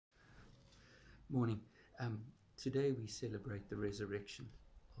Morning. Today we celebrate the resurrection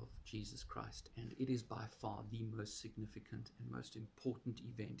of Jesus Christ, and it is by far the most significant and most important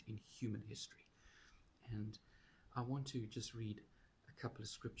event in human history. And I want to just read a couple of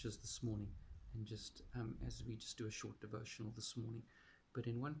scriptures this morning, and just as we just do a short devotional this morning. But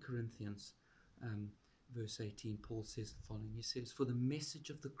in 1 Corinthians verse 18, Paul says the following. He says, "For the message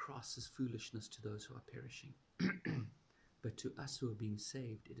of the cross is foolishness to those who are perishing, but to us who are being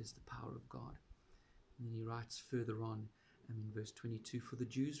saved, it is the power of God." And then he writes further on in verse 22, "For the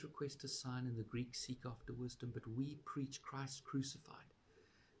Jews request a sign and the Greeks seek after wisdom, but we preach Christ crucified.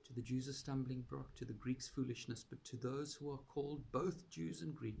 To the Jews a stumbling block, to the Greeks foolishness, but to those who are called, both Jews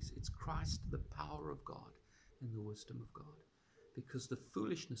and Greeks, it's Christ, the power of God and the wisdom of God. Because the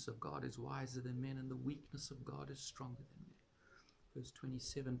foolishness of God is wiser than men, and the weakness of God is stronger than men." Verse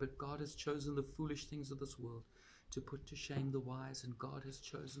 27, "But God has chosen the foolish things of this world to put to shame the wise, and God has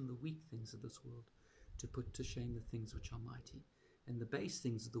chosen the weak things of this world to put to shame the things which are mighty, and the base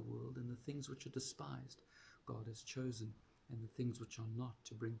things of the world, and the things which are despised, God has chosen, and the things which are not,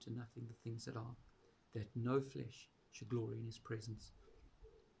 to bring to nothing the things that are, that no flesh should glory in his presence."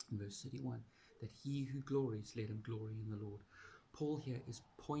 In verse 31, "That he who glories, let him glory in the Lord." Paul here is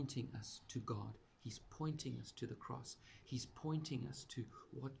pointing us to God. He's pointing us to the cross. He's pointing us to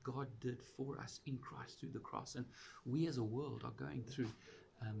what God did for us in Christ through the cross. And we as a world are going through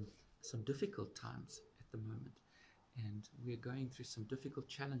some difficult times at the moment. And we're going through some difficult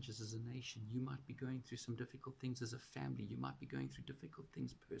challenges as a nation. You might be going through some difficult things as a family. You might be going through difficult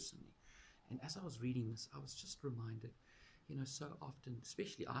things personally. And as I was reading this, I was just reminded, so often,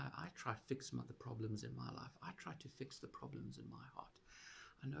 especially I try to fix the problems in my life. I try to fix the problems in my heart.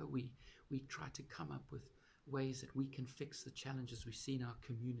 I know we try to come up with ways that we can fix the challenges we see in our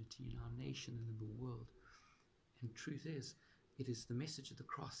community, in our nation, and in the world. And truth is, it is the message of the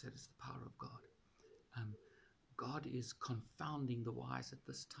cross that is the power of God. God is confounding the wise at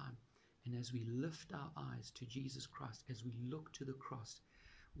this time. And as we lift our eyes to Jesus Christ, as we look to the cross,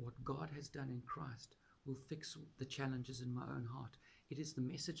 what God has done in Christ will fix the challenges in my own heart. It is the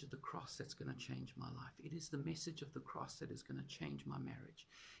message of the cross that's going to change my life. It is the message of the cross that is going to change my marriage.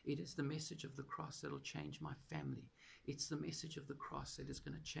 It is the message of the cross that will change my family. It's the message of the cross that is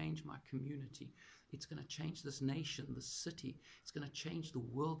going to change my community. It's going to change this nation, this city. It's going to change the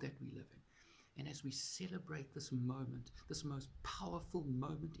world that we live in. And as we celebrate this moment, this most powerful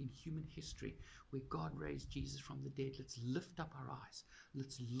moment in human history, where God raised Jesus from the dead, let's lift up our eyes.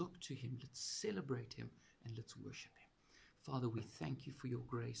 Let's look to him. Let's celebrate him, and let's worship him. Father, we thank you for your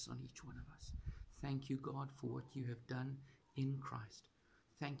grace on each one of us. Thank you, God, for what you have done in Christ.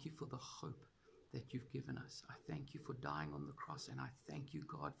 Thank you for the hope that you've given us. I thank you for dying on the cross, and I thank you,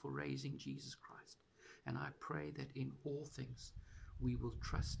 God, for raising Jesus Christ. And I pray that in all things we will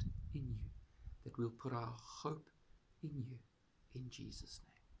trust in you, that we'll put our hope in you, in Jesus' name.